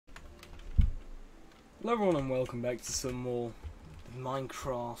Hello everyone and welcome back to some more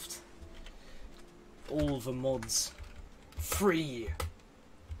Minecraft. All the mods free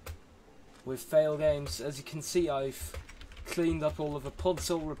with Failgames. As you can see, I've cleaned up all of the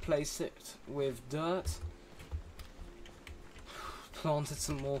podzol, replaced it with dirt, planted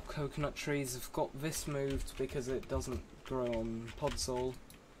some more coconut trees. I've got this moved because it doesn't grow on podzol,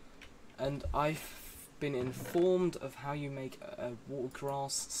 and I've been informed of how you make a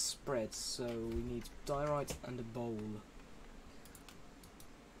grass spread. So we need diorite and a bowl.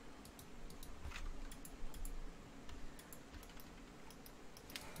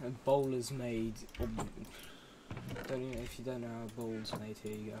 A bowl is made. If you don't know how a bowl's made,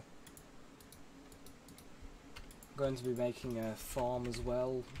 here you go. I'm going to be making a farm as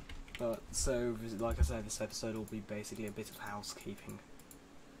well, but so like I said, this episode will be basically a bit of housekeeping,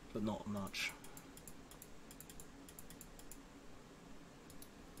 but not much.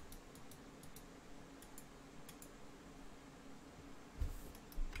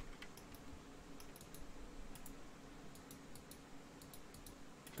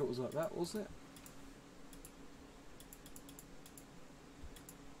 It was like that, was it?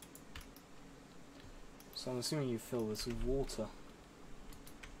 So I'm assuming you fill this with water.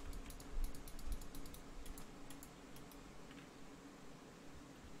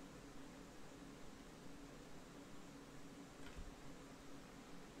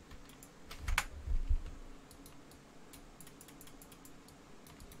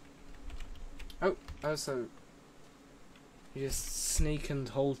 Oh, so you just sneak and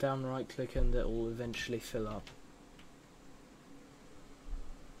hold down right click and it will eventually fill up.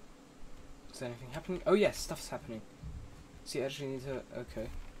 Is there anything happening? Oh yes, stuff's happening. So you actually need to... okay.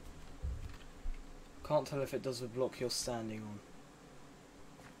 Can't tell if it does the block you're standing on.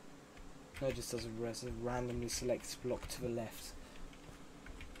 No, it just does a randomly selects block to the left.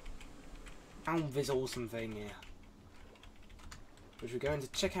 And this awesome thing here, which we're going to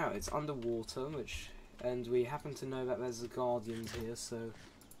check out. It's underwater, and we happen to know that there's the guardians here, so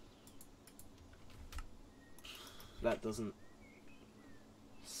that doesn't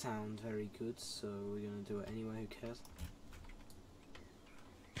sound very good, so we're going to do it anyway, who cares.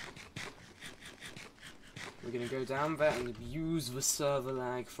 We're going to go down there and use the server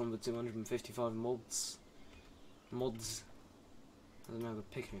lag from the 255 mods. I don't have a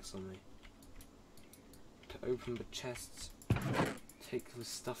pickaxe on me. To open the chests, take the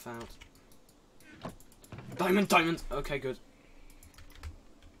stuff out. Diamond! Okay, good.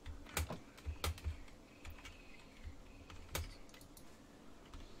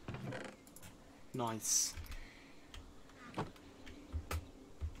 Nice.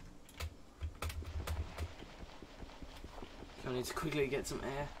 I need to quickly get some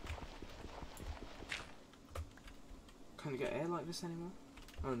air. Can't get air like this anymore?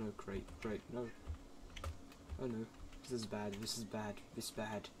 Oh no, great, no. Oh no, this is bad, this is bad.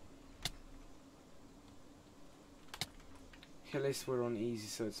 At least we're on easy,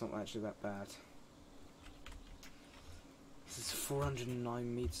 so it's not actually that bad. This is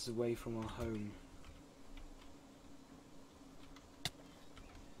 409 meters away from our home.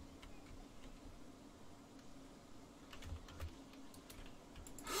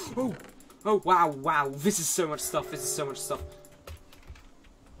 Oh wow, this is so much stuff,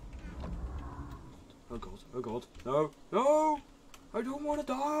 Oh god, no, I don't want to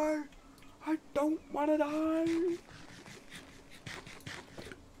die,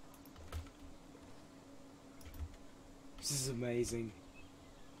 This is amazing.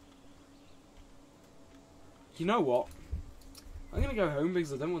 You know what? I'm gonna go home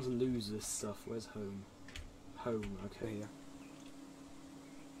because I don't want to lose this stuff. Where's home? Home, okay, yeah.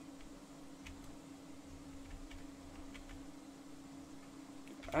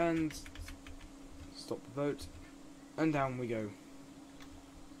 And stop the boat, and down we go.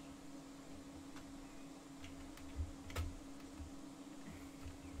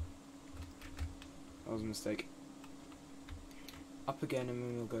 That was a mistake. Up again, and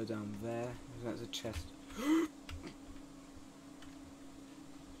then we'll go down there. That's a chest.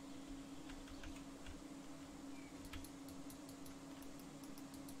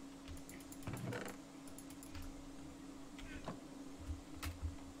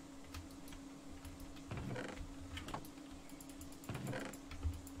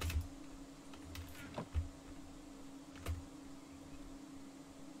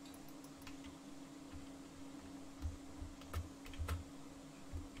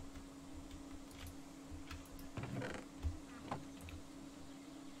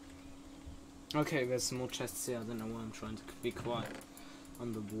 Okay, there's some more chests here. I don't know why I'm trying to be quiet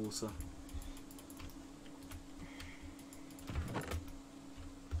underwater.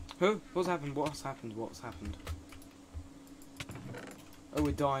 Huh? What's happened? What's happened? What's happened? Oh,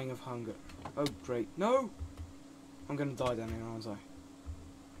 we're dying of hunger. Oh, great. No! I'm gonna die down here, aren't I?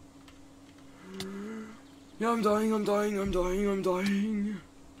 Yeah, I'm dying, I'm dying, I'm dying, I'm dying.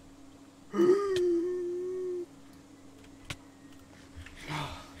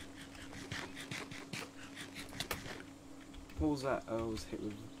 What was that? Oh, I was hit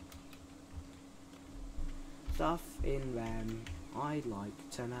with stuff in them I'd like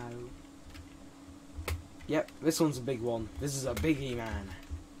to know. Yep, this one's a big one. This is a biggie, man.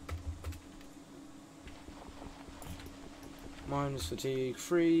 Minus fatigue,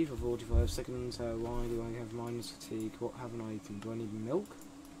 free for 45 seconds. Why do I have minus fatigue? What haven't I eaten? Do I need milk?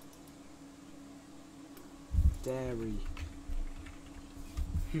 Dairy.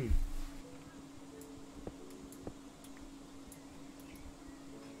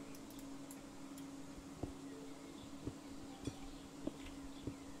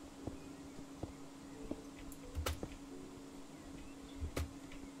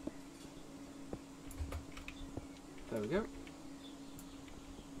 There we go.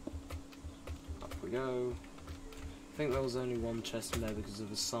 Up we go. I think there was only one chest in there because of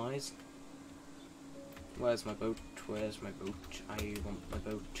the size. Where's my boat? Where's my boat? I want my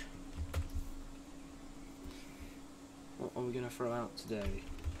boat. What are we going to throw out today?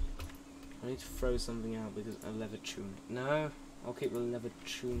 I need to throw something out because a leather tunic. No, I'll keep the leather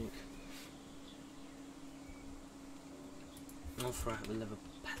tunic. I'll throw out the leather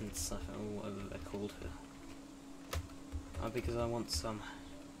pants, or whatever they're called here. Because I want some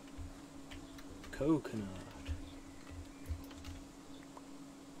coconut.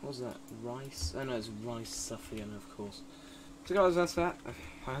 What was that? Rice? Oh no, it's rice stuff again, of course. So guys, that's that.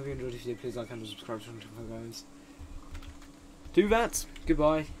 I hope you enjoyed this video. Please like and subscribe to Failgames. Do that.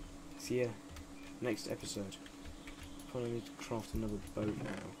 Goodbye. See ya next episode. Probably need to craft another boat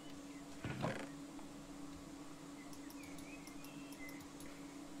now.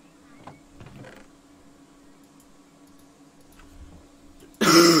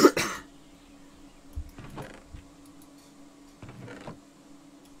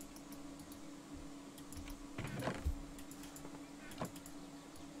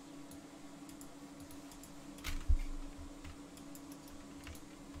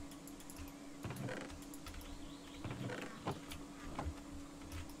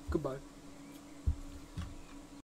 Goodbye.